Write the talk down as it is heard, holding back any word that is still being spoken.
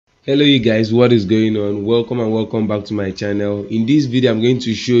Hello you guys, what is going on? Welcome and welcome back to my channel. In this video I'm going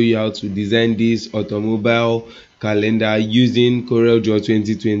to show you how to design this automobile calendar using CorelDraw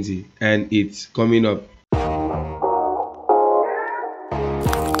 2020, and it's coming up.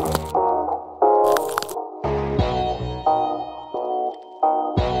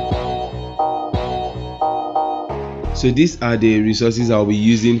 So these are the resources I'll be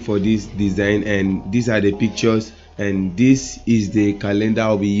using for this design, and these are the pictures, and this is the calendar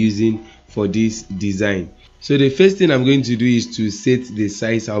I'll be using for this design. So the first thing I'm going to do is to set the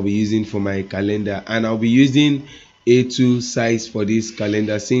size I'll be using for my calendar, and I'll be using A2 size for this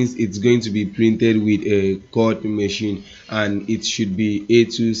calendar since it's going to be printed with a cord machine and it should be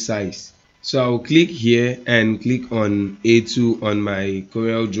A2 size. So I'll click here and click on A2 on my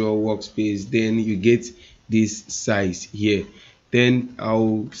CorelDraw workspace. Then you get this size here. Then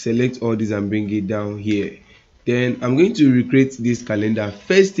I'll select all this and bring it down here. Then I'm going to recreate this calendar.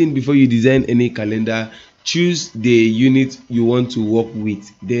 First thing, before you design any calendar, choose the unit you want to work with.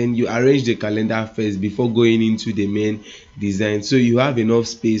 Then you arrange the calendar first before going into the main design, so you have enough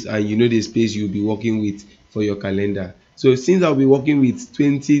space and you know the space you'll be working with for your calendar. So since I'll be working with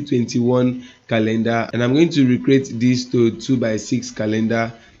 2021 calendar, and I'm going to recreate this to 2x6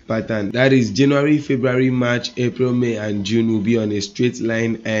 calendar pattern, that is January, February, March, April, May and June will be on a straight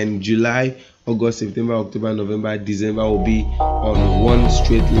line, and July, August, September, October, November, December will be on one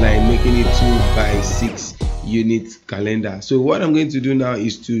straight line, making it 2x6 unit calendar. So what I'm going to do now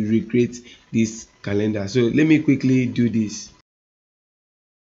is to recreate this calendar. So let me quickly do this.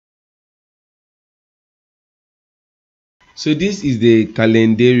 So this is the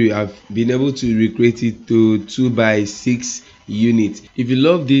calendar. I've been able to recreate it to 2x6 units. If you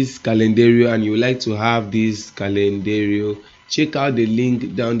love this calendar and you would like to have this calendar, check out the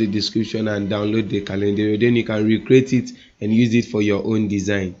link down the description and download the calendar. Then you can recreate it and use it for your own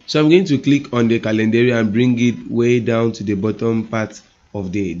design. So I'm going to click on the calendar and bring it way down to the bottom part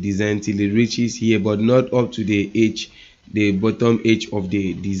of the design till it reaches here, but not up to the edge, the bottom edge of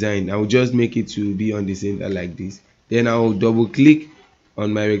the design. I will just make it to be on the center like this. Then I will double click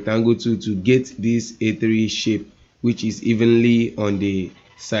on my rectangle tool to get this A3 shape, which is evenly on the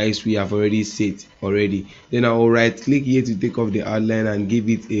size we have already set already. Then I will right click here to take off the outline and give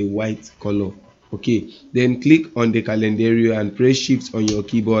it a white color. Okay, then click on the calendar and press shift on your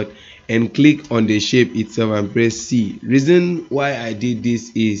keyboard and click on the shape itself and press C. Reason why I did this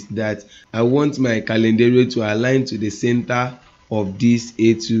is that I want my calendar to align to the center of this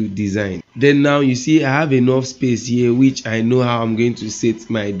A2 design. Then now you see I have enough space here, which I know how I'm going to set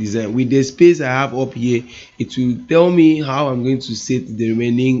my design. With the space I have up here, it will tell me how I'm going to set the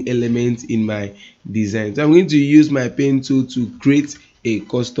remaining elements in my design. So I'm going to use my pen tool to create a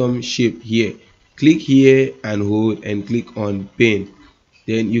custom shape here. Click here and hold and click on pen.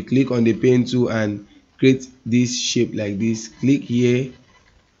 Then you click on the pen tool and create this shape like this. Click here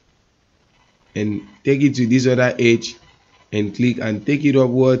and take it to this other edge and click and take it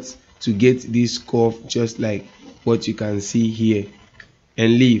upwards to get this curve just like what you can see here,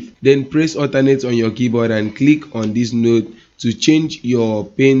 and leave. Then press alternate on your keyboard and click on this node to change your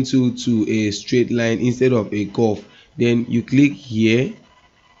pen tool to a straight line instead of a curve. Then you click here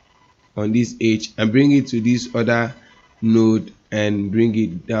on this edge and bring it to this other node and bring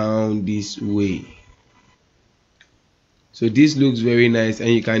it down this way. So this looks very nice,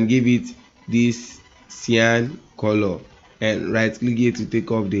 and you can give it this cyan color and right click here to take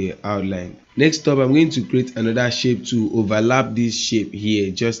off the outline. Next up, I'm going to create another shape to overlap this shape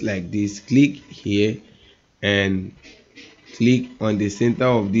here just like this. Click here and click on the center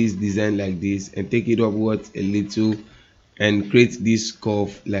of this design like this and take it upwards a little and create this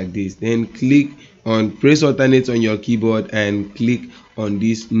curve like this. Then click on, press alternate on your keyboard and click on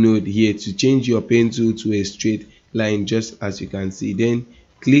this node here to change your pen tool to a straight line just as you can see. Then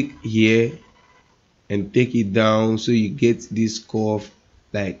click here and take it down so you get this curve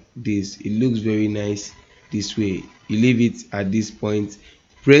like this. It looks very nice this way. You leave it at this point,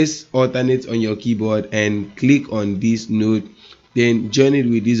 press alternate on your keyboard and click on this node, then join it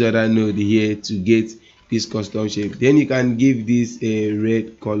with this other node here to get this custom shape. Then you can give this a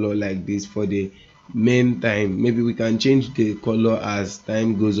red color like this for the main time. Maybe we can change the color as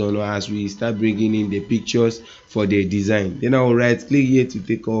time goes on or as we start bringing in the pictures for the design. Then I will right click here to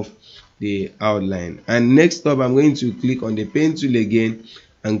take off the outline, and next up I'm going to click on the pen tool again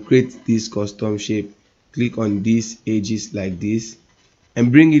and create this custom shape. Click on these edges like this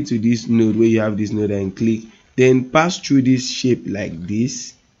and bring it to this node where you have this node and click, then pass through this shape like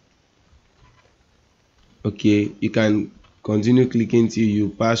this. Okay, you can continue clicking till you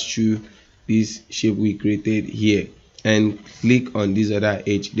pass through this shape we created here. and click on this other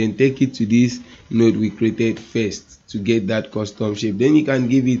edge, then take it to this node we created first to get that custom shape. Then you can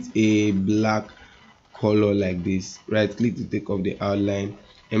give it a black color like this. Right click to take off the outline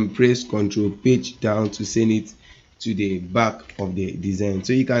and press Ctrl page down to send it to the back of the design,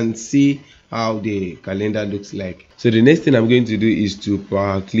 so you can see how the calendar looks like. So the next thing I'm going to do is to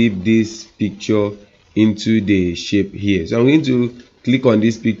power clip this picture into the shape here. So I'm going to click on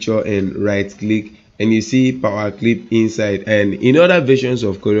this picture and right click, and you see power clip inside. And in other versions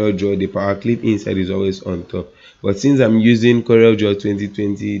of CorelDraw, the power clip inside is always on top, but since I'm using CorelDraw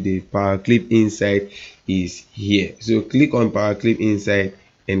 2020, the power clip inside is here. So click on power clip inside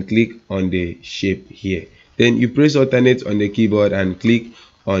and click on the shape here. Then you press alternate on the keyboard and click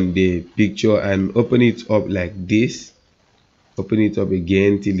on the picture and open it up like this. Open it up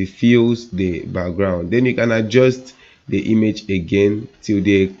again till it fills the background. Then you can adjust the image again till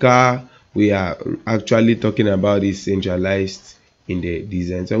the car we are actually talking about is centralized in the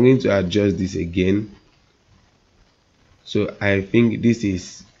design. So I'm going to adjust this again. So I think this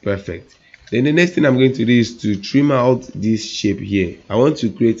is perfect. Then the next thing I'm going to do is to trim out this shape here. I want to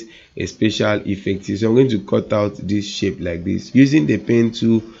create a special effect here. So I'm going to cut out this shape like this. Using the pen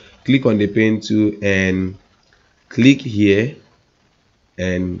tool, click on the pen tool and click here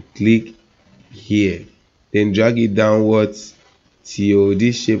and click here. Then drag it downwards till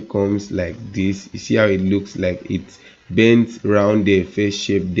this shape comes like this. You see how it looks like it's bent around the face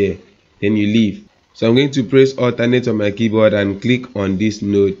shape there. Then you leave. So I'm going to press alternate on my keyboard and click on this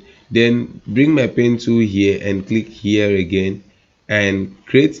node. Then bring my pen tool here and click here again and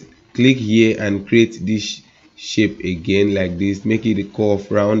click here and create this shape again like this. Make it a curve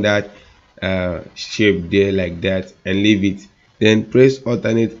around that shape there like that and leave it. Then press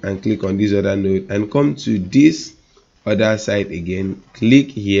alternate and click on this other node and come to this other side again.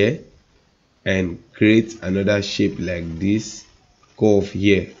 Click here and create another shape like this, curve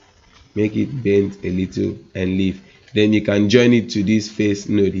here. Make it bend a little and leave. Then you can join it to this face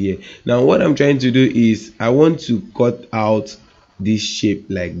node here. Now what I'm trying to do is I want to cut out this shape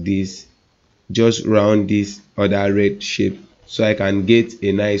like this, just round this other red shape, so I can get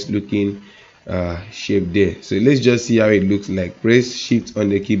a nice looking shape there. So let's just see how it looks like. Press shift on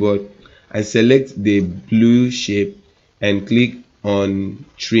the keyboard and select the blue shape and click on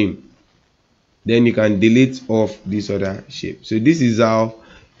trim. Then you can delete off this other shape. So this is how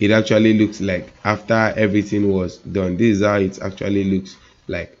it actually looks like after everything was done. This is how it actually looks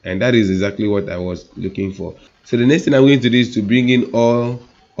like, and that is exactly what I was looking for. So the next thing I'm going to do is to bring in all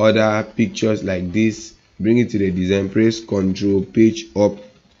other pictures like this, bring it to the design, press Ctrl page up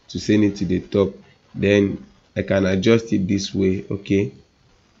to send it to the top. Then I can adjust it this way. Okay,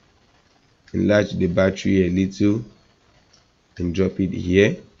 enlarge the battery a little and drop it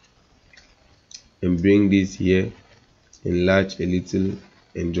here, and bring this here, enlarge a little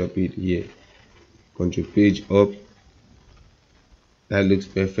and drop it here. Control page up. That looks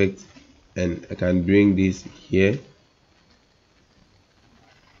perfect. And I can bring this here.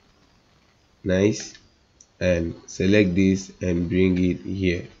 Nice. And select this and bring it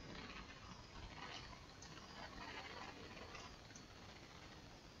here.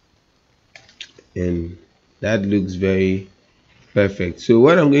 And that looks very perfect. So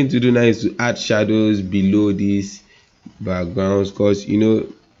what I'm going to do now is to add shadows below these backgrounds, because you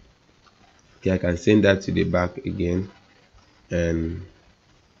know, okay, I can send that to the back again and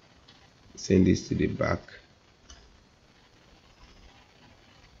send this to the back.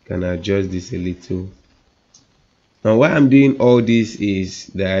 Can adjust this a little. Now why I'm doing all this is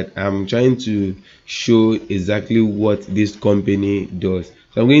that I'm trying to show exactly what this company does.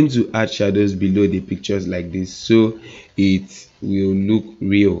 So I'm going to add shadows below the pictures like this, so it will look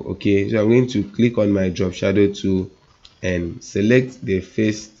real. Okay, so I'm going to click on my drop shadow tool and select the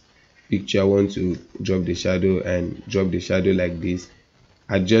first picture I want to drop the shadow, and drop the shadow like this.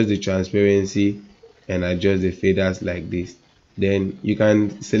 Adjust the transparency and adjust the faders like this. Then you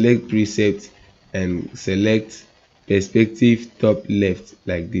can select preset and select perspective top left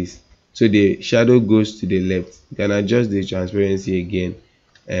like this, so the shadow goes to the left. You can adjust the transparency again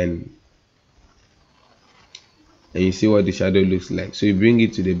and you see what the shadow looks like. So you bring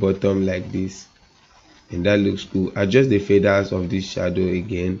it to the bottom like this, and that looks cool. Adjust the faders of this shadow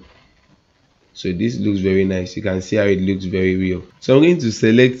again, so this looks very nice. You can see how it looks very real. So I'm going to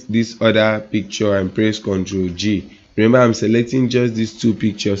select this other picture and press Ctrl G. Remember, I'm selecting just these two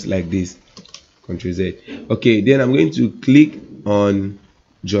pictures like this. Ctrl Z. Okay, then I'm going to click on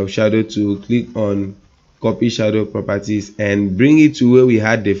drop shadow tool, click on copy shadow properties and bring it to where we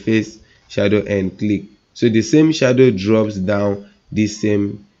had the first shadow and click. So the same shadow drops down this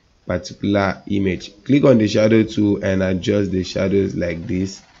same particular image. Click on the shadow tool and adjust the shadows like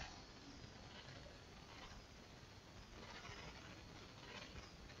this.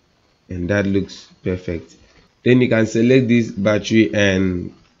 And that looks perfect. Then you can select this battery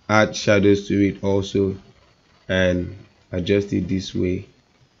and add shadows to it also, and adjust it this way.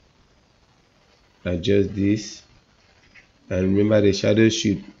 Adjust this, and remember the shadow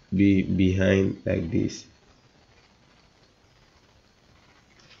should be behind like this,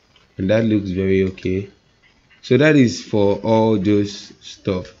 and that looks very okay. So that is for all those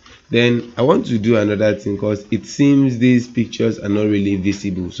stuff. Then I want to do another thing, because it seems these pictures are not really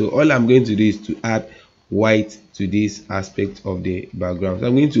visible. So all I'm going to do is to add white to this aspect of the background. So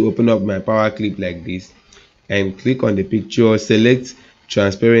I'm going to open up my power clip like this and click on the picture, select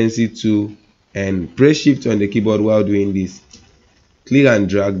transparency tool and press shift on the keyboard while doing this. Click and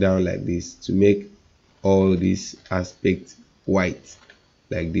drag down like this to make all this aspect white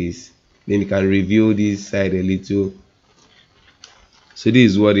like this. Then you can reveal this side a little. So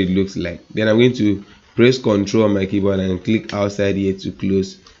this is what it looks like. Then I'm going to press Ctrl on my keyboard and click outside here to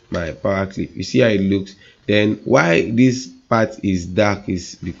close my power clip. You see how it looks. Then why this part is dark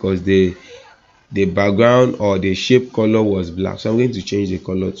is because the background or the shape color was black. So I'm going to change the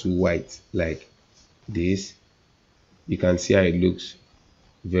color to white like this. You can see how it looks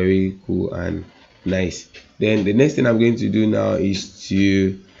very cool and nice. Then the next thing I'm going to do now is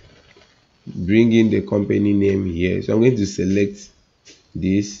to bring in the company name here. So I'm going to select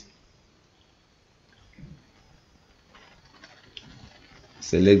this,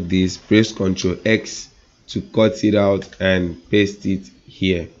 select this, press Ctrl X to cut it out and paste it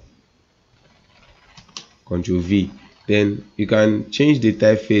here. Ctrl V. Then you can change the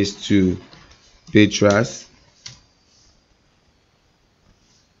typeface to Petras.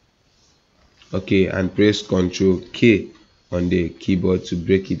 Okay, and press Ctrl K on the keyboard to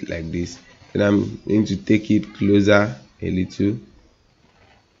break it like this. Then I'm going to take it closer a little.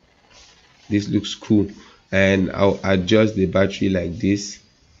 This looks cool, and I'll adjust the battery like this,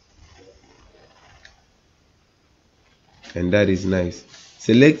 and that is nice.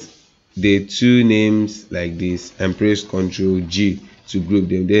 Select the two names like this and press Ctrl G to group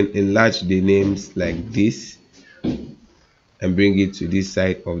them. Then enlarge the names like this and bring it to this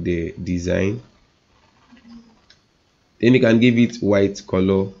side of the design. Then you can give it white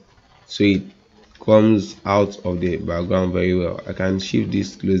color so it comes out of the background very well. I can shift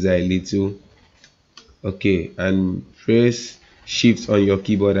this closer a little. Okay, and press shift on your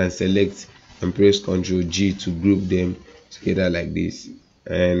keyboard and select and press Ctrl G to group them together like this,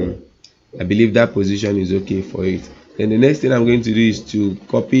 and I believe that position is okay for it. Then the next thing I'm going to do is to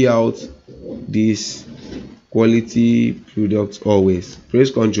copy out this quality product always.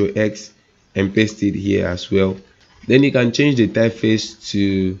 Press Ctrl X and paste it here as well. Then you can change the typeface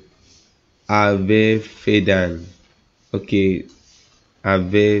to Ave Fedan. Okay,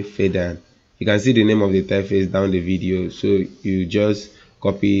 Ave Fedan. You can see the name of the typeface down the video, so you just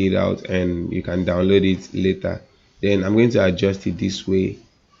copy it out and you can download it later. Then I'm going to adjust it this way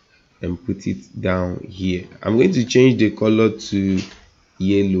and put it down here. I'm going to change the color to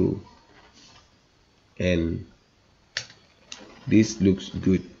yellow, and this looks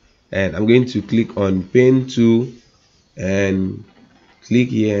good. And I'm going to click on pen tool and click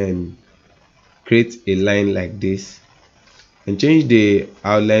here and create a line like this, and change the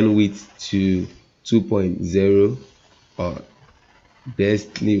outline width to 2.0, or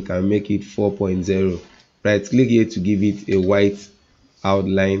bestly you can make it 4.0. Right click here to give it a white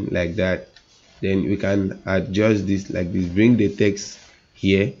outline like that. Then we can adjust this like this, bring the text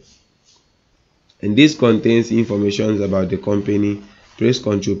here, and this contains information about the company. Press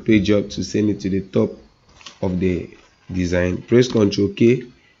Ctrl page up to send it to the top of the design. Press Ctrl K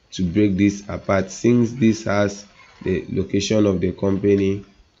to break this apart, since this has the location of the company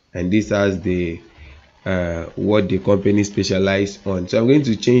and this has the what the company specializes on. So I'm going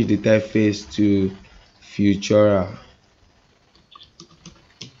to change the typeface to Futura.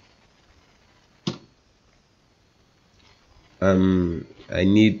 I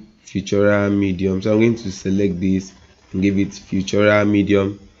need Futura medium, so I'm going to select this and give it Futura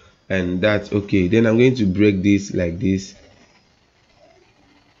medium, and that's okay. Then I'm going to break this like this.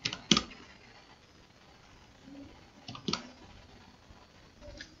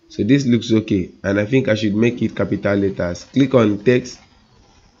 So this looks okay, and I think I should make it capital letters. Click on text,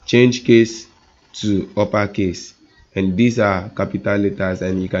 change case to uppercase, and these are capital letters,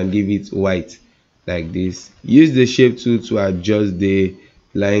 and you can give it white like this. Use the shape tool to adjust the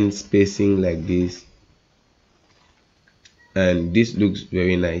line spacing like this, and this looks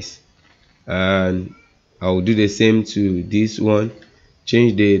very nice. And I'll do the same to this one.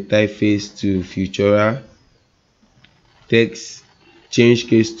 change the typeface to Futura, text, change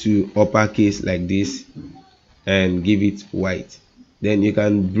case to uppercase like this, and give it white. Then you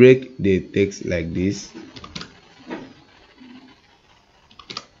can break the text like this.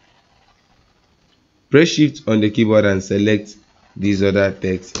 Press shift on the keyboard and select this other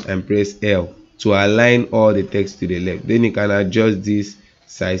text and press L to align all the text to the left. Then you can adjust this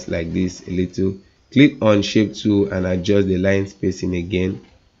size like this a little. Click on shape tool and adjust the line spacing again.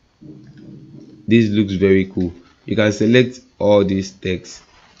 This looks very cool. You can select all this text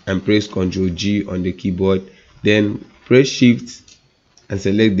and press Ctrl G on the keyboard, then press shift and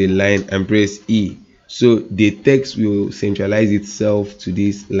select the line and press E. So the text will centralize itself to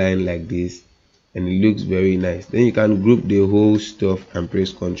this line like this, and it looks very nice. Then you can group the whole stuff and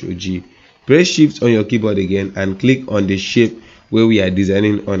press Ctrl G. Press shift on your keyboard again and click on the shape where we are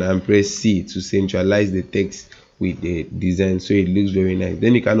designing on and press C to centralize the text with the design, so it looks very nice.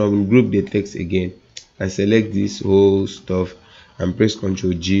 Then you can ungroup the text again and select this whole stuff and press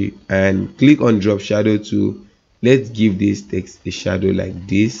Ctrl G and click on drop shadow to let's give this text a shadow like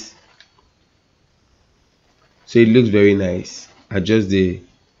this, so it looks very nice. Adjust the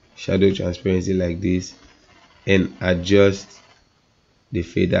shadow transparency like this and adjust the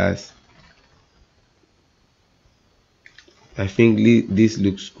faders. I think this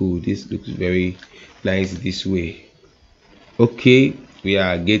looks cool. This looks very nice this way. Okay, we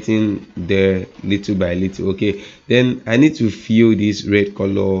are getting there little by little. Okay, then I need to fill this red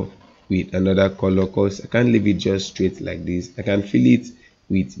color with another color because I can't leave it just straight like this. I can fill it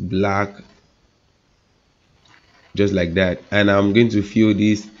with black just like that, and I'm going to fill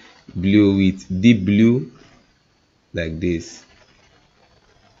this blue with deep blue like this.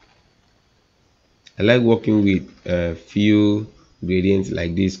 I like working with few gradients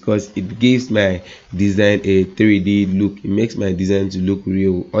like this because it gives my design a 3D look. It makes my design to look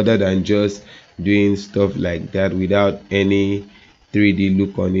real, other than just doing stuff like that without any 3D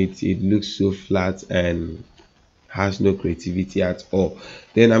look on it. It looks so flat and has no creativity at all.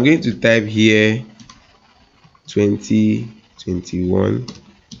 Then I'm going to type here 2021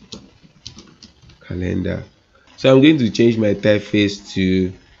 calendar. So I'm going to change my typeface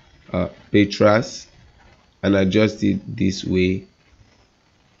to Petras and adjust it this way.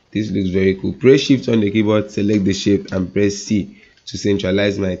 This looks very cool. Press shift on the keyboard, select the shape and press C to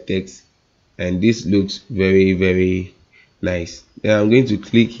centralize my text, and this looks very nice. Then I'm going to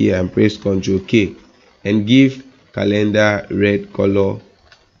click here and press Ctrl K and give calendar red color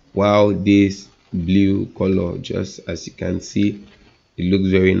while this blue color, just as you can see, it looks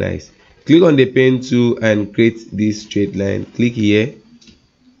very nice. Click on the pen tool and create this straight line. Click here,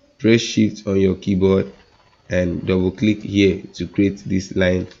 press shift on your keyboard and double click here to create this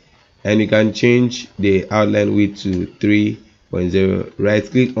line, and you can change the outline width to 3.0. right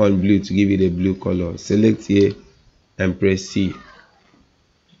click on blue to give it a blue color, select here and press C.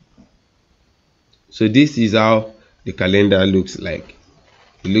 So this is how the calendar looks like.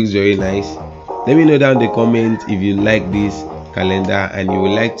 It looks very nice. Let me know down in the comments if you like this calendar and you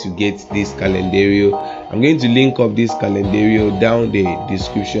would like to get this calendario. I'm going to link up this calendario down the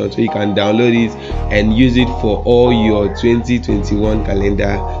description so you can download it and use it for all your 2021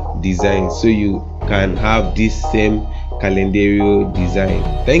 calendar designs, so you can have this same calendario design.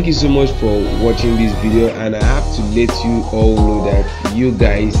 Thank you so much for watching this video, and I have to let you all know that you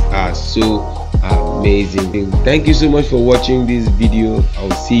guys are so amazing. Thank you so much for watching this video.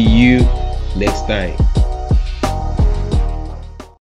 I'll see you next time.